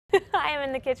I'm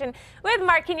in the kitchen with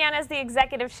Marc Quinones, the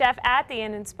executive chef at the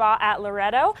Inn and Spa at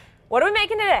Loretto. What are we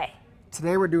making today?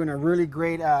 Today we're doing a really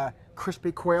great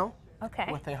crispy quail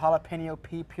with a jalapeno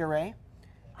pea puree.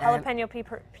 Jalapeno pea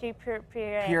puree.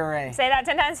 Puree. Say that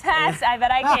 10 times fast. I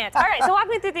bet I can't. All right, so walk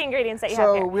me through the ingredients that you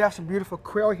have here. So we have some beautiful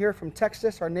quail here from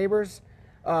Texas, our neighbors,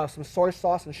 some soy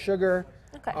sauce and sugar,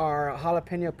 our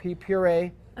jalapeno pea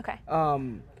puree,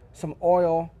 some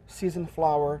oil, seasoned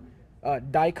flour,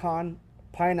 daikon,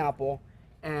 pineapple,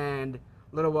 and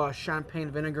little champagne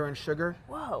vinegar and sugar.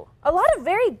 Whoa, a lot of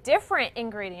very different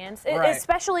ingredients,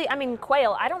 especially, I mean,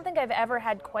 quail. I don't think I've ever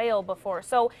had quail before.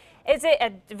 So is it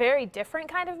a very different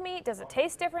kind of meat? Does it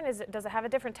taste different? Does it have a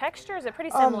different texture? Is it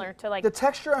pretty similar to like the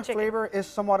texture and chicken? Flavor is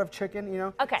somewhat of chicken, you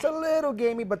know. It's a little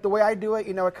gamey, but the way I do it,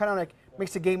 you know, it kind of like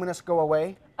makes the gaminess go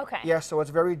away. Yeah, so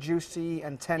it's very juicy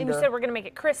and tender. And you said we're gonna make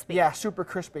it crispy. Yeah, super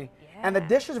crispy. And the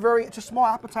dish is it's a small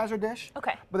appetizer dish.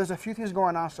 But there's a few things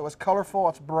going on, so it's colorful,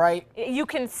 it's bright. You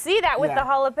can see that with the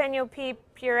jalapeno pea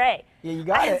puree. Yeah, you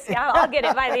got it. I'll get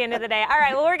it by the end of the day. All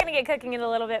right, well, we're gonna get cooking in a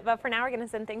little bit, but for now, we're gonna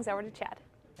send things over to Chad.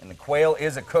 And the quail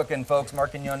is a cooking, folks. Marc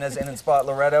Quinones, Inn and Spa at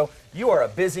Loretto. You are a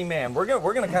busy man. We're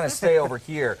gonna kind of stay over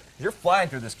here. You're flying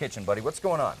through this kitchen, buddy. What's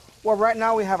going on? Well, right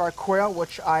now we have our quail,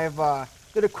 which I've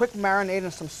did a quick marinade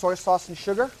in some soy sauce and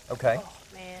sugar.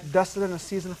 Man. Dusted in a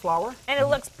seasoned flour. And it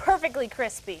looks perfectly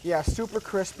crispy. Yeah, super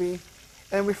crispy.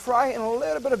 And we fry it in a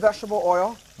little bit of vegetable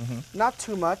oil, not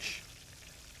too much.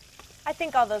 I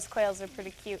think all those quails are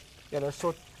pretty cute. Yeah,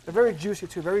 they're very juicy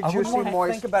too, very juicy,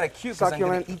 moist, think about it cute because I'm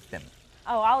going to eat them.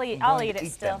 Oh, I'll eat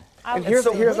it still. And here's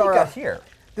our got here.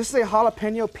 This is a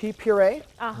jalapeno pea puree.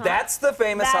 That's the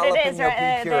famous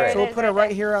jalapeno pea puree. So we'll put it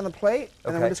right here on the plate,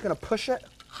 and then we're just going to push it.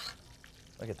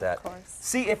 Look at that.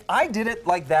 See, if I did it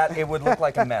like that, it would look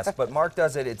like a mess. But Marc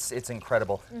does it. It's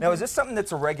incredible. Now, is this something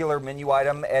that's a regular menu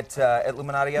item at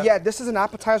Luminaria? Yeah, this is an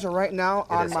appetizer right now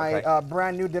on my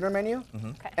brand new dinner menu,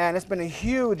 and it's been a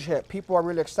huge hit. People are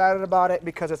really excited about it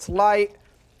because it's light.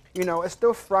 You know, it's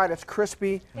still fried. It's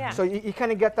crispy. So you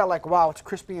kind of get that like, wow, it's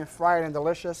crispy and fried and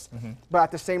delicious. But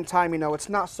at the same time, you know, it's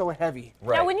not so heavy.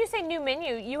 Now, when you say new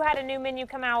menu, you had a new menu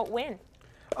come out when?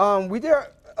 We did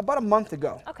about a month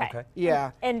ago.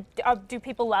 Yeah. And do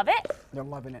people love it? They're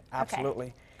loving it,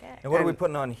 absolutely. And what are we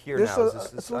putting on here now? Is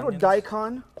this it's a little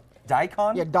daikon.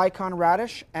 Daikon? Yeah, daikon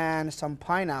radish and some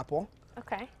pineapple.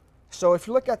 Okay. So if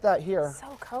you look at that here. So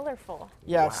colorful.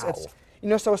 Yeah, it's you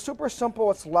know, so it's super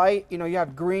simple, it's light. You know, you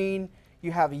have green,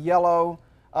 you have yellow,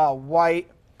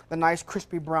 white, the nice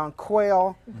crispy brown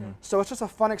quail. So it's just a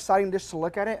fun, exciting dish to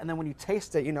look at it, and then when you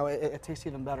taste it, you know, it tastes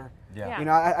even better. You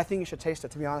know, I think you should taste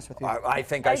it, to be honest with you. I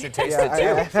think I should taste it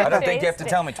too. I don't think you have to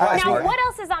tell me twice. Now, what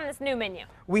else is on this new menu?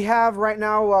 We have right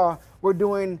now, we're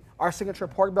doing our signature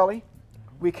pork belly.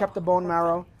 We kept the bone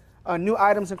marrow. New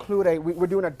items include we're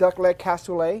doing a duck leg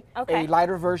cassoulet, a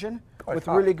lighter version with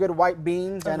really good white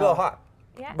beans. It's a little hot.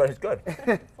 But it's good.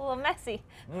 It's a little messy.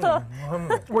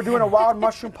 We're doing a wild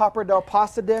mushroom pappardelle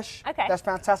pasta dish. That's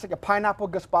fantastic. A pineapple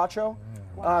gazpacho.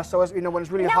 So it's, you know, when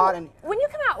it's really hot. And when you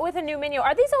come out with a new menu,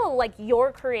 are these all like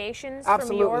your creations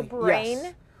from your brain?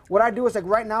 Yes. What I do is like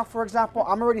right now, for example,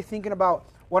 I'm already thinking about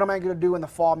what am I going to do in the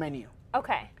fall menu.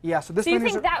 Yeah. So this. So you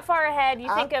think that far ahead?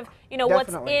 You think of, you know,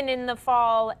 what's in the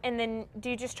fall, and then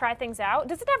do you just try things out?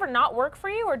 Does it ever not work for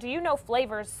you, or do you know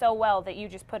flavors so well that you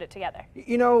just put it together?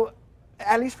 You know,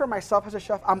 at least for myself as a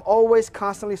chef, I'm always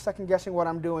constantly second guessing what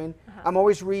I'm doing. I'm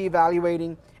always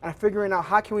reevaluating and figuring out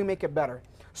how can we make it better.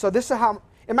 So this is how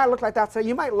it might look like that. So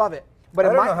you might love it, but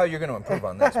I don't know how you're going to improve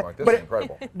on this, Marc. This is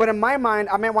incredible. But in my mind,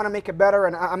 I may want to make it better,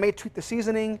 and I may tweak the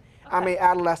seasoning. I may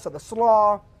add less of the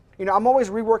slaw. You know, I'm always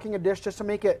reworking a dish just to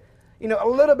make it, you know, a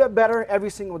little bit better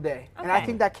every single day. And I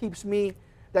think that keeps me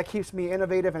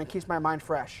innovative, and it keeps my mind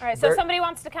fresh. All right. So if somebody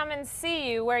wants to come and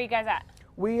see you, where are you guys at?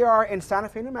 We are in Santa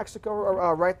Fe, New Mexico,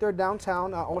 right there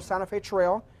downtown, Old Santa Fe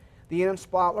Trail, the Inn and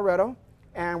Spa at Loretto,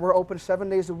 and we're open 7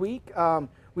 days a week.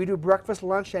 We do breakfast,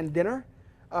 lunch, and dinner.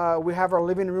 We have our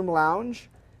living room lounge,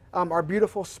 our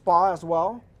beautiful spa as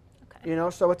well. You know,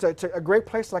 so it's a great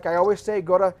place. Like I always say,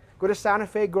 go to Santa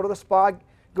Fe, go to the spa,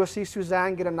 go see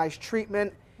Suzanne, get a nice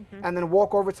treatment, and then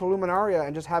walk over to Luminaria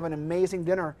and just have an amazing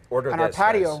dinner on our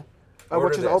patio,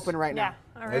 which is open right now.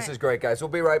 This is great, guys. We'll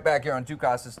be right back here on Two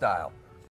Casa Style.